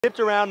Tipped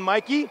around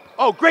Mikey.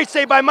 Oh, great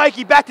save by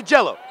Mikey. Back to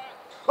Jello.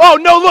 Oh,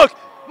 no, look.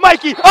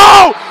 Mikey.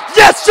 Oh,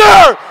 yes,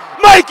 sir.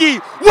 Mikey,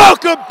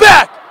 welcome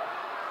back.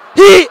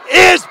 He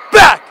is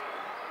back.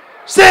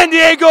 San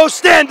Diego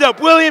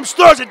stand-up. Williams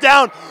throws it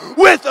down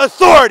with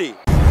authority.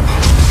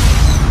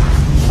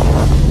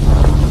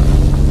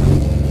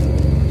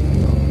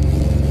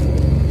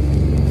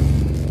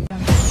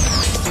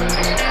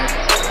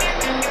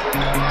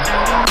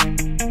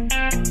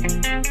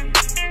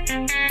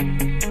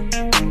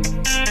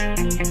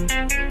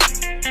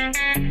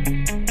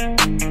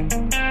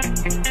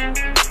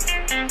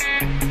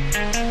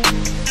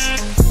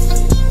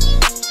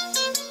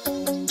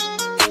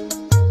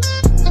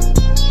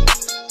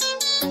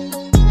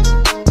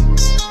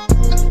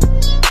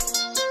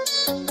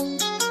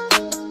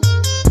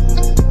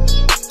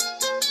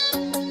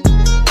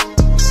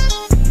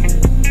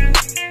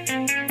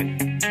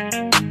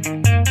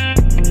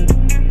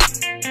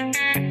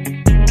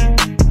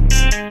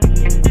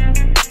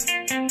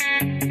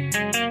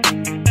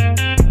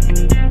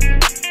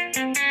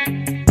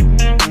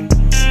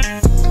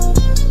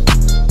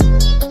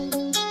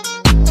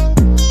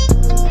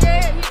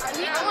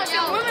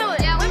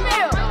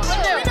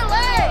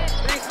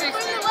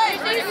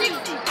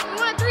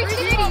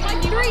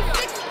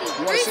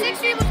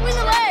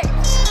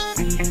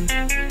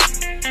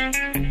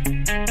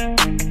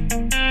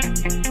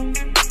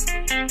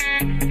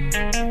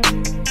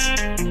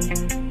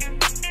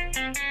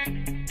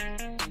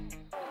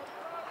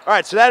 All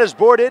right, so that is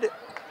boarded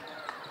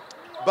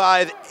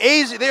by the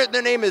AZ.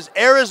 Their name is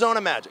Arizona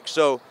Magic.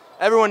 So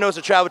everyone knows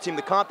the travel team,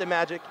 the Compton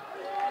Magic.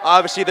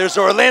 Obviously, there's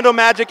the Orlando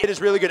Magic. It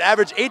is really good.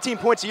 Average 18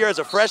 points a year as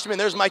a freshman.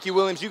 There's Mikey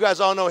Williams. You guys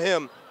all know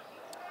him.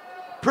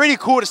 Pretty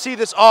cool to see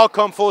this all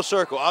come full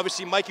circle.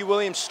 Obviously, Mikey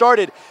Williams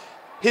started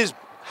his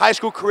high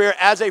school career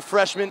as a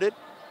freshman.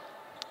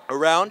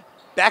 Around,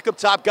 back up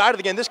top, got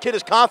it again. This kid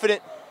is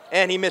confident,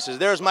 and he misses.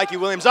 There's Mikey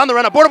Williams on the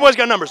run. Border Boys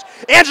got numbers.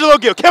 Angelo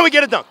Gill, can we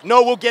get a dunk?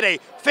 No, we'll get a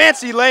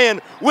fancy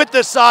lay-in with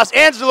the sauce.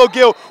 Angelo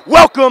Gill,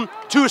 welcome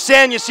to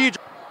San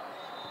Ysidro.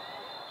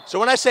 So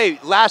when I say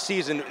last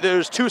season,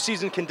 there's 2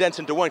 seasons condensed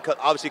into one,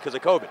 obviously because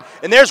of COVID.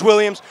 And there's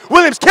Williams.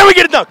 Williams, can we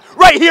get a dunk?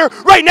 Right here,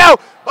 right now.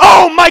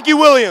 Oh, Mikey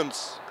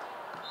Williams.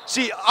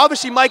 See,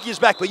 obviously Mikey is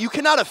back, but you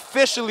cannot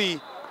officially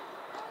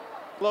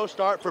slow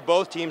start for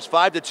both teams.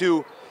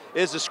 5-2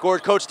 is the score.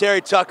 Coach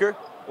Terry Tucker,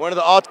 one of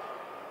the all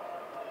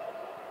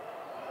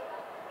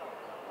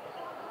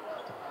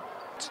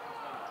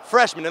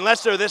freshmen,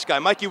 unless they're this guy,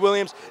 Mikey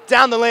Williams,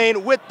 down the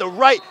lane with the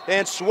right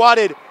and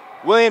swatted.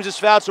 Williams is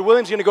fouled, so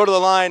Williams is going to go to the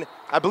line.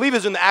 I believe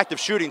is in the act of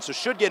shooting, so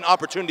should get an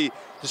opportunity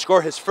to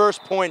score his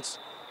first points.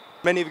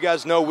 Many of you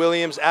guys know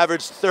Williams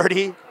averaged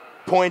 30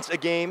 points a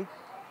game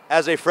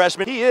as a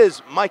freshman. He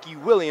is Mikey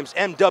Williams,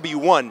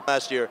 MW1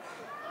 last year.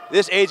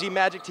 This AZ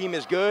Magic team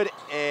is good,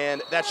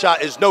 and that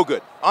shot is no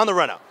good. On the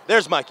run out.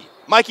 There's Mikey.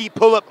 Mikey,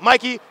 pull up.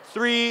 Mikey,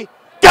 3.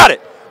 Got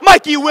it.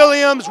 Mikey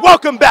Williams,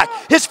 welcome back.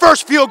 His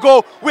first field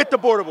goal with the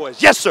Border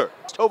Boys. Yes, sir.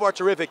 Tovar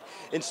terrific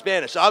in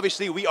Spanish.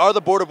 Obviously, we are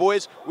the Border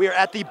Boys. We are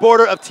at the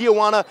border of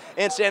Tijuana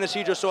and San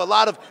Ysidro, so a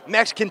lot of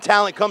Mexican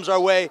talent comes our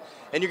way,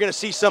 and you're going to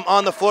see some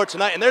on the floor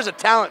tonight. And there's a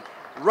talent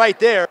right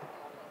there.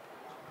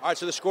 All right,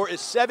 so the score is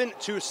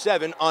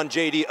 7-7 on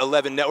JD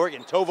 11 Network.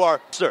 And Tovar,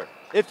 sir,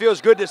 it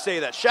feels good to say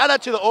that. Shout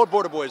out to the old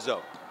Border Boys,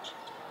 though.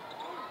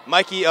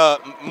 Mikey,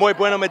 Muy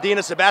Bueno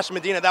Medina, Sebastian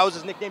Medina, that was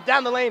his nickname.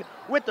 Down the lane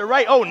with the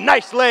right. Oh,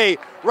 nice lay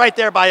right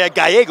there by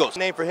Gallegos.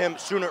 Name for him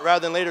sooner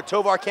rather than later.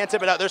 Tovar can't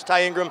tip it out. There's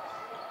Ty Ingram.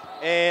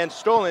 And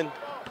stolen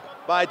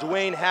by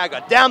Dwayne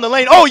Haga. Down the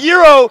lane. Oh,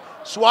 Euro.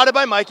 Swatted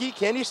by Mikey.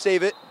 Can he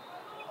save it?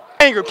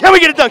 Ingram, can we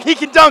get a dunk? He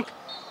can dunk.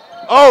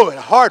 Oh,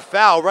 a hard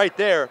foul right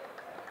there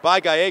by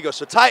Gallegos.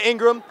 So Ty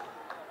Ingram,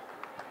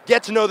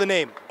 get to know the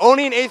name.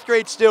 Only in 8th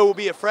grade still, will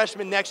be a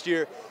freshman next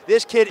year.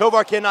 This kid,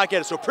 Tovar cannot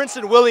get it. So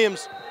Princeton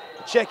Williams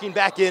checking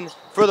back in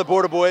for the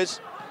Border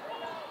Boys.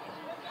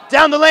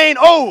 Down the lane.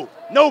 Oh,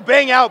 no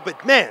bang out,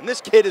 but man,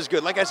 this kid is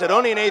good. Like I said,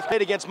 only in 8th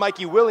grade against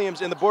Mikey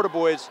Williams and the Border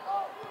Boys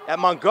at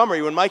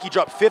Montgomery when Mikey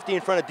dropped 50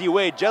 in front of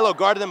D-Wade. Jello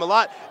guarded them a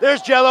lot.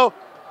 There's Jello.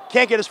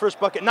 Can't get his first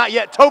bucket. Not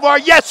yet. Tovar,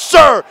 yes,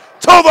 sir.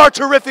 Tovar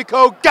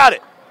Terrifico. Got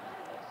it.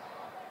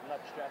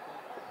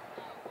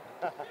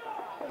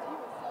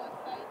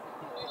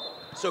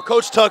 So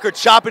Coach Tucker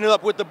chopping it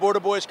up with the Border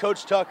Boys.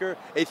 Coach Tucker,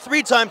 a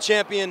 3-time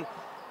champion,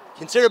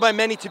 considered by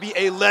many to be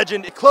a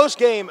legend. A close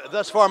game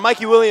thus far.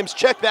 Mikey Williams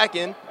checked back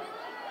in.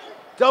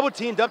 Double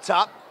teamed up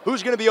top.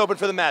 Who's going to be open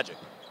for the Magic?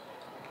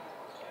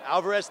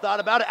 Alvarez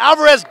thought about it.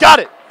 Alvarez got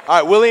it. All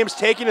right, Williams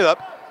taking it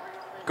up.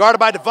 Guarded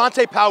by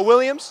Devontae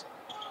Powell-Williams.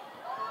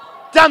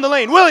 Down the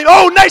lane. Williams.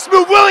 Oh, nice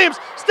move, Williams.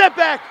 Step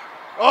back.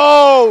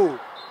 Oh.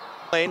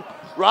 Lane.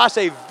 Ross,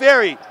 a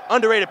very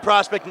underrated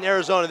prospect in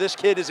Arizona. This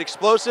kid is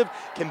explosive,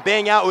 can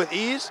bang out with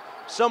ease.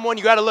 Someone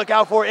you got to look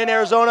out for in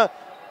Arizona.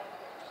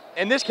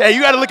 And this kid,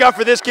 you got to look out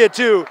for this kid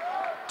too.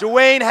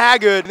 Dwayne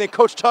Haggard. And then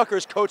Coach Tucker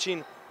is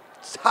coaching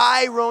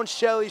Tyrone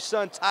Shelley's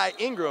son, Ty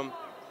Ingram.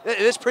 This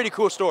is a pretty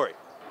cool story.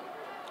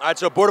 All right,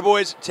 so Border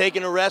Boys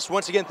taking a rest.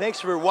 Once again, thanks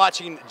for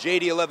watching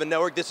JD 11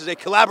 Network. This is a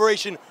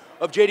collaboration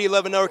of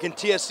JD11 Network and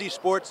TSC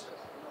Sports.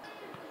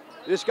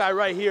 This guy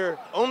right here,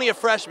 only a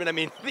freshman. I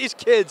mean, these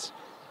kids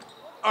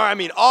are,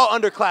 all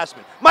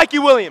underclassmen. Mikey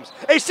Williams,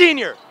 a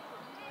senior.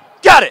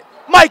 Got it.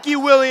 Mikey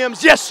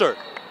Williams, yes, sir.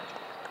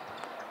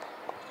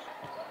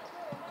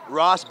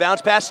 Ross,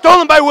 bounce pass,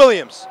 stolen by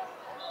Williams.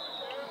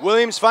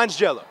 Williams finds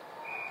Jello.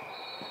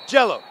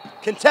 Jello,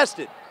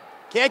 contested.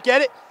 Can't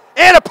get it.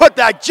 And a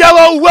putback.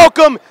 Jello,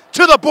 welcome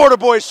to the Border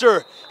Boys,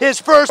 sir. His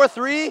first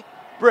 3,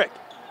 brick.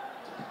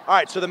 All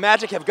right, so the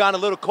Magic have gone a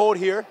little cold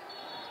here.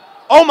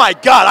 Oh, my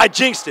God, I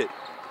jinxed it.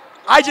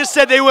 I just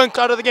said they wouldn't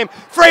cut out of the game.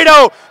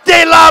 Fredo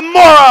de la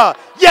Mora.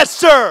 Yes,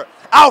 sir.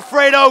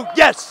 Alfredo,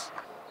 yes.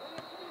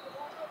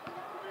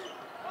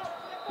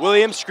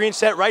 Williams, screen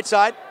set, right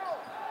side.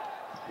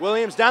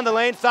 Williams down the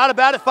lane, thought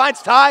about it,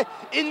 finds Ty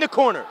in the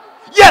corner.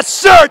 Yes,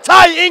 sir,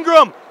 Ty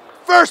Ingram.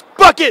 First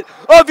bucket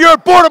of your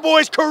Border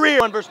Boys career.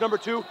 1 versus number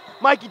 2.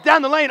 Mikey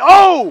down the lane.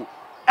 Oh,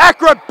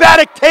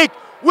 acrobatic take.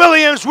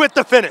 Williams with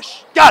the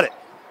finish. Got it.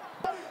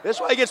 That's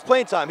why he gets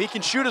playing time. He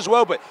can shoot as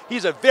well, but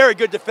he's a very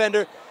good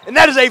defender. And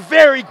that is a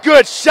very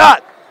good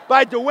shot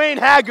by Dwayne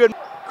Haggard.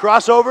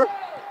 Crossover.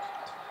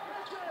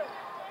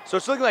 So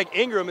it's looking like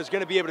Ingram is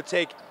going to be able to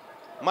take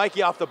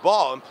Mikey off the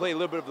ball and play a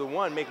little bit of the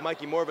one, make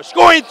Mikey more of a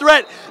scoring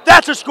threat.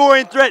 That's a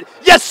scoring threat.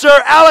 Yes,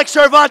 sir, Alex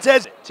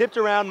Cervantes. Tipped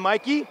around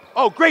Mikey.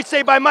 Oh, great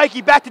save by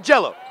Mikey. Back to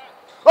Jello.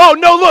 Oh,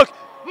 no, look.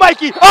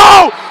 Mikey.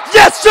 Oh,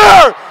 yes,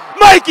 sir.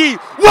 Mikey,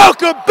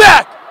 welcome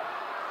back.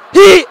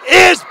 He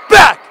is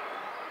back.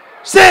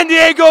 San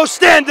Diego,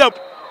 stand up.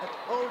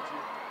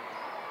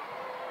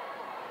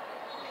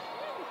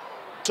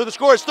 So the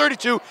score is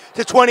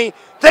 32-20.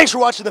 Thanks for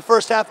watching the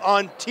first half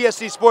on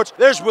TSC Sports.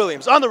 There's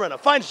Williams on the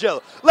run-up, finds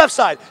Jello. Left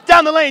side,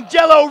 down the lane,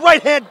 Jello,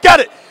 right hand, got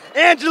it.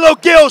 Angelo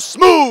Gill,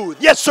 smooth,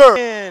 yes, sir.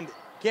 And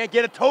can't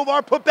get it,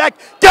 Tovar, put back,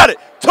 got it.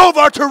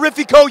 Tovar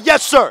Terrifico,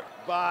 yes, sir.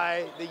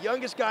 By the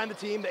youngest guy on the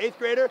team, the 8th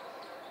grader.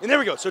 And there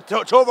we go, so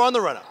Tovar on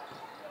the run-up.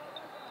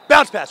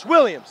 Bounce pass,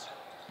 Williams.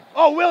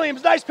 Oh,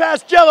 Williams, nice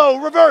pass, Jello,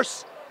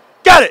 reverse.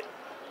 Got it.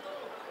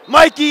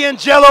 Mikey and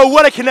Jello,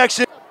 what a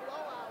connection.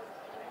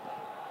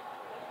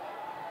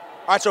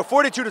 All right, so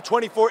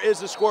 42-24 is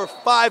the score.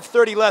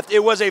 5:30 left. It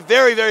was a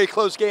very, very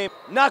close game.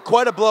 Not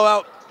quite a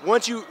blowout.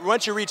 Once you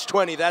reach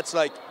 20, that's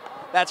kind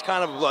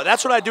of a blowout.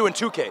 That's what I do in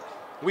 2K.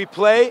 We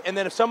play, and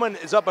then if someone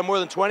is up by more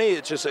than 20,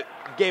 it's just a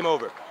game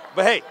over.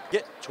 But hey,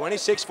 get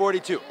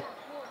 26-42.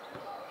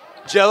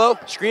 Jello,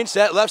 screen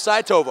set, left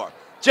side, Tovar.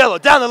 Jello,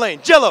 down the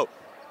lane, Jello.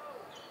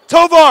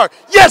 Tovar,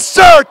 yes,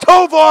 sir.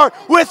 Tovar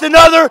with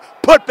another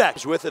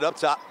putback. With it up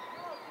top.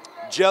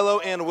 Jello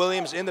and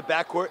Williams in the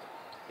backcourt.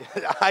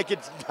 I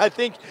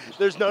think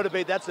there's no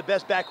debate. That's the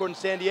best backcourt in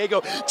San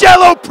Diego.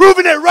 Jello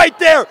proving it right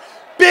there.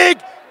 Big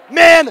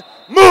man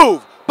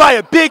move by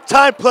a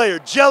big-time player.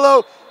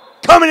 Jello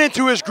coming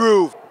into his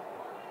groove.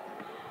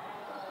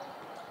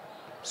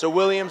 So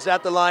Williams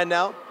at the line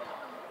now.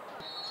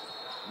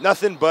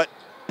 Nothing but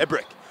a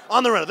brick.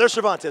 On the run, there's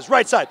Cervantes,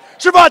 right side.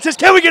 Cervantes,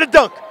 can we get a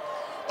dunk?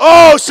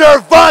 Oh,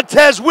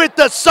 Cervantes with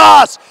the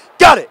sauce.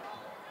 Got it.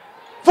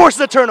 Forces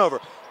the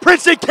turnover.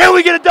 Princeton, can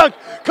we get a dunk?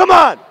 Come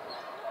on.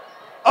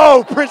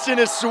 Oh, Princeton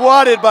is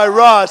swatted by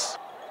Ross.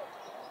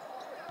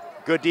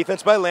 Good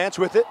defense by Lance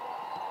with it.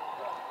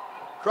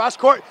 Cross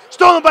court,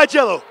 stolen by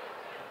Jello.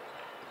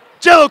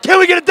 Jello, can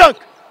we get a dunk?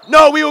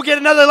 No, we will get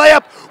another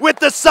layup with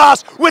the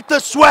sauce, with the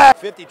swag.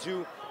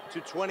 52-26.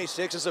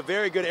 It's a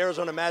very good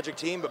Arizona Magic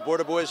team, but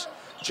Border Boys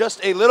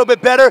just a little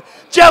bit better.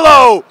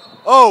 Jello!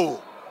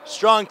 Oh,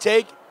 strong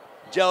take.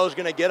 Jello's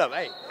gonna get up.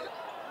 Hey,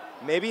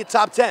 maybe a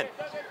top 10.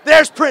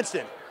 There's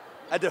Princeton,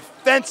 a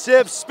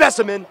defensive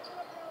specimen.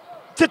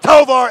 To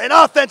Tovar, an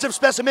offensive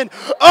specimen.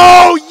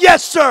 Oh,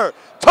 yes, sir.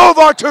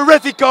 Tovar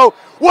Terrifico.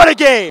 What a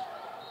game.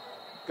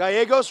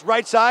 Gallegos,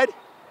 right side.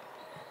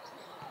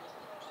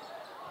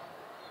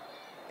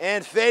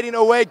 And fading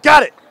away.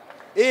 Got it.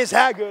 Is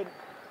Haggard.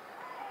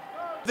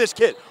 This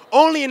kid,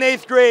 only in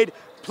 8th grade,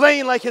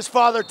 playing like his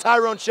father,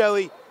 Tyrone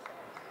Shelley.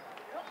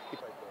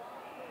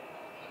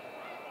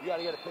 You got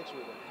to get a picture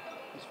with him.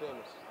 He's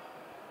famous.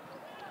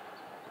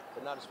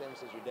 But not as famous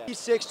as your dad.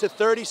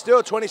 36-30, still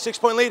a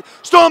 26-point lead.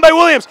 Stolen by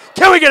Williams.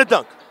 Can we get a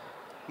dunk?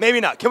 Maybe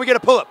not. Can we get a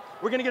pull-up?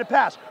 We're going to get a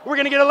pass. We're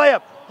going to get a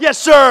layup. Yes,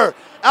 sir.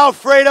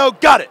 Alfredo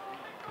got it.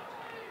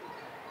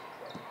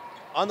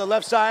 On the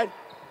left side,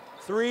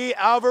 3,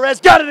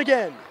 Alvarez got it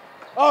again.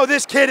 Oh,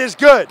 this kid is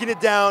good. Getting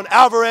it down.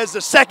 Alvarez,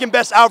 the second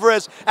best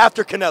Alvarez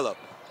after Canelo.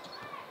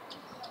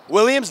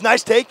 Williams,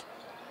 nice take.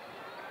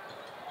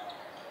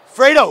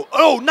 Fredo,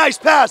 oh, nice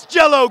pass.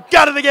 Jello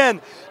got it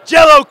again.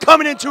 Jello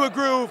coming into a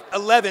groove.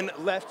 11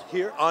 left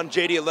here on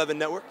JD11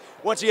 Network.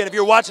 Once again, if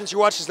you're watching this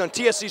on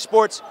TSC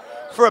Sports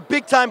for a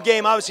big-time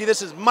game. Obviously,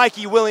 this is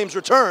Mikey Williams'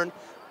 return.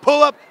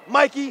 Pull up,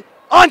 Mikey,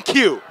 on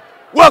cue.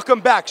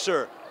 Welcome back,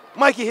 sir.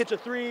 Mikey hits a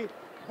 3.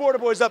 Border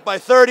Boys up by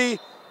 30.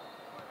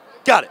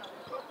 Got it.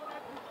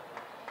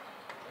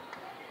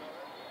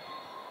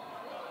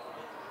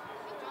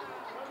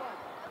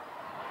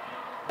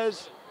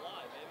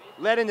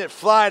 Letting it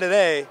fly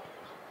today.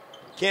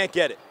 Can't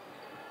get it.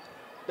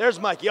 There's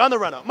Mikey on the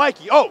run-up.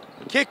 Mikey, oh,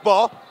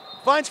 kickball.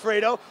 finds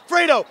Fredo.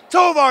 Fredo,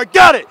 Tovar,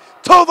 got it.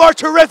 Tovar,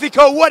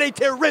 terrifico, what a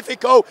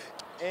terrifico.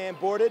 And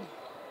boarded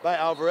by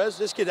Alvarez.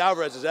 This kid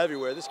Alvarez is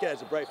everywhere. This kid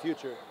has a bright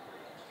future.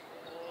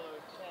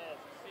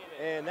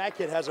 And that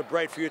kid has a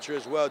bright future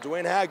as well.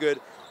 Dwayne Hagood.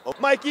 Oh,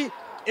 Mikey,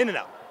 in and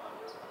out.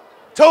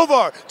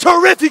 Tovar,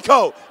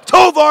 terrifico.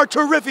 Tovar,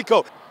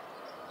 terrifico.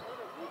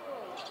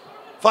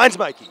 Finds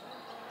Mikey.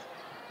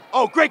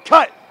 Oh, great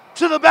cut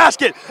to the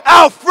basket.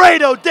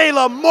 Alfredo de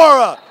la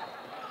Mora.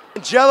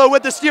 Jello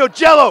with the steal.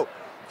 Jello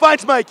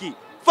finds Mikey.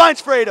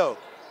 Finds Fredo.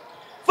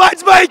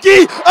 Finds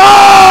Mikey.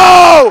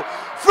 Oh!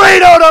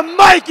 Fredo to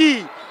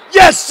Mikey.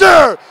 Yes,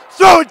 sir.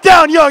 Throw it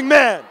down, young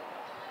man.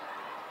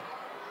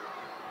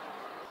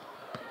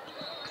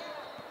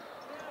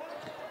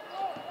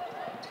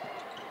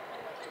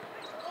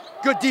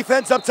 Good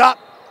defense up top.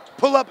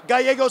 Pull up.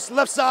 Gallegos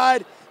left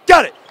side.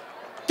 Got it.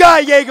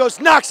 Gallegos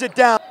knocks it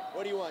down.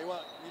 What do you want?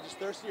 You just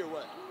thirsty or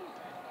what?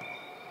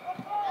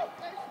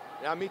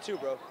 Yeah, me too,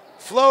 bro.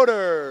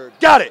 Floater.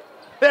 Got it.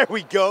 There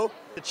we go.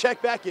 The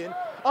check back in.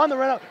 On the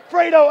run out.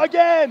 Fredo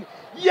again.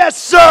 Yes,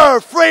 sir.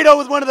 Fredo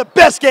with one of the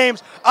best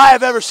games I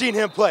have ever seen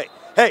him play.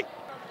 Hey,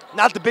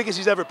 not the biggest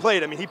he's ever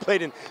played. I mean, he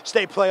played in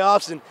state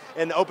playoffs and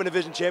the Open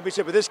Division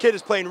Championship, but this kid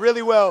is playing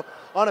really well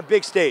on a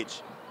big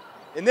stage.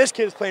 And this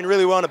kid is playing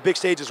really well on a big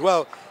stage as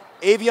well.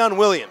 Avion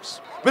Williams.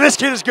 But this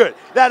kid is good.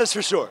 That is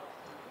for sure.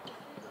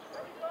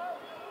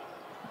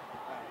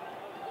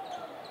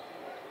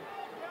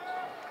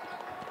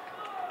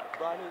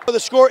 The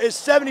score is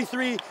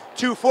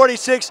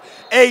 73-46.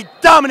 A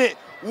dominant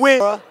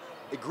win. A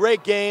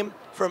great game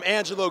from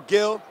Angelo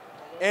Gill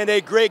and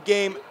a great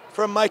game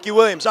from Mikey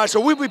Williams. All right,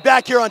 so we'll be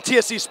back here on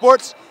TSC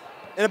Sports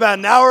in about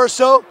an hour or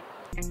so.